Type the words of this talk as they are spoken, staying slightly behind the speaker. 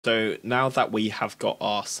So now that we have got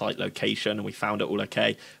our site location and we found it all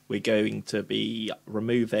okay, we're going to be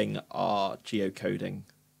removing our geocoding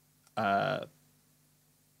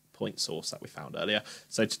point source that we found earlier.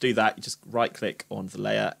 So to do that, you just right click on the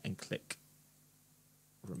layer and click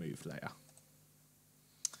remove layer.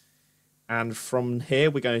 And from here,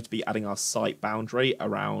 we're going to be adding our site boundary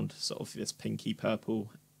around sort of this pinky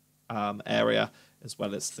purple area, as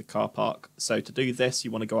well as the car park. So to do this, you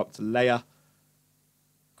want to go up to layer,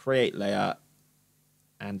 create layer,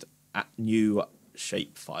 and add new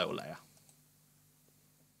shapefile layer.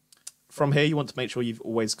 From here, you want to make sure you've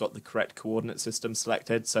always got the correct coordinate system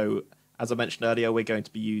selected. So as I mentioned earlier, we're going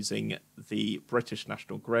to be using the British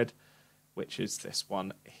National Grid, which is this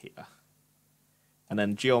one here. And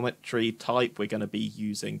then geometry type, we're going to be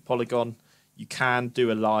using Polygon. You can do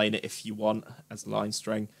a line if you want as a line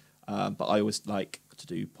string, but I always like to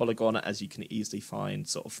do Polygon, as you can easily find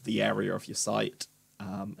sort of the area of your site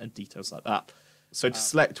and details like that. So to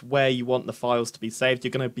select where you want the files to be saved,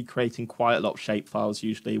 you're going to be creating quite a lot of shape files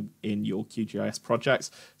usually in your QGIS projects.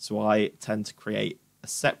 So I tend to create a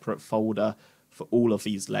separate folder for all of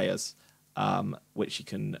these layers, which you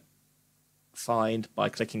can find by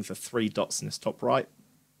clicking the three dots in this top right,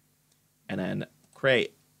 and then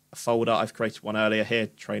create a folder. I've created one earlier here,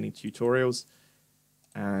 training tutorials,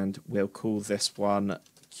 and we'll call this one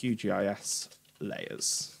QGIS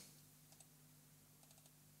layers.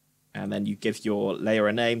 And then you give your layer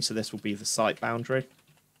a name, so this will be the site boundary.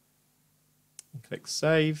 And click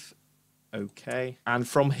save. Okay. And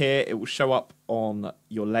from here, it will show up on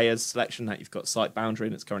your layers selection that you've got site boundary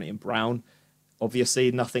and it's currently in brown.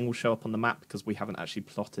 Obviously, nothing will show up on the map because we haven't actually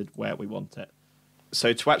plotted where we want it.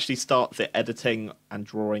 So to actually start the editing and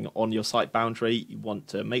drawing on your site boundary, you want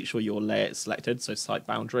to make sure your layer is selected, so site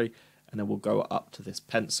boundary, and then we'll go up to this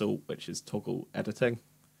pencil, which is toggle editing.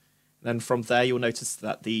 Then from there, you'll notice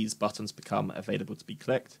that these buttons become available to be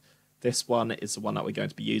clicked. This one is the one that we're going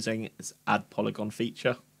to be using. It's add polygon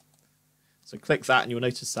feature. So click that and you'll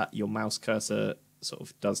notice that your mouse cursor sort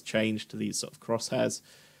of does change to these sort of crosshairs.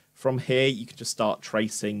 From here, you can just start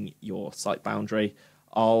tracing your site boundary.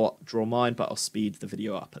 I'll draw mine, but I'll speed the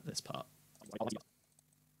video up at this part.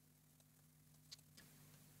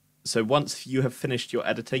 So once you have finished your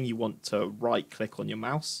editing, you want to right click on your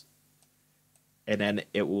mouse, and then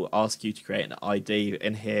it will ask you to create an ID.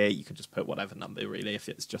 In here, you can just put whatever number, really, if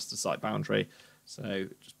it's just a site boundary. So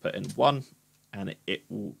just put in 1, and it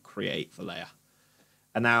will create the layer.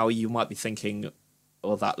 And now you might be thinking,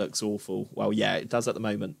 oh, that looks awful. Well, yeah, it does at the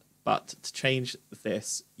moment. But to change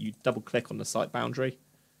this, you double-click on the site boundary,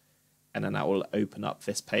 and then that will open up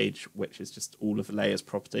this page, which is just all of the layers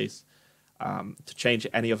properties. To change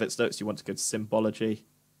any of its looks, you want to go to symbology,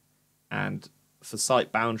 and for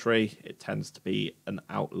site boundary, it tends to be an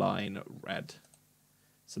outline red.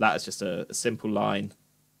 So that is just a simple line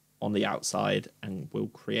on the outside and will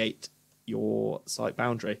create your site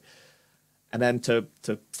boundary. And then to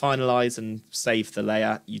finalize and save the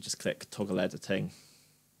layer, you just click toggle editing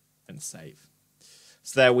and save.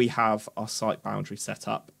 So there we have our site boundary set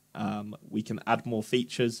up. We can add more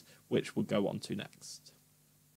features, which we'll go on to next.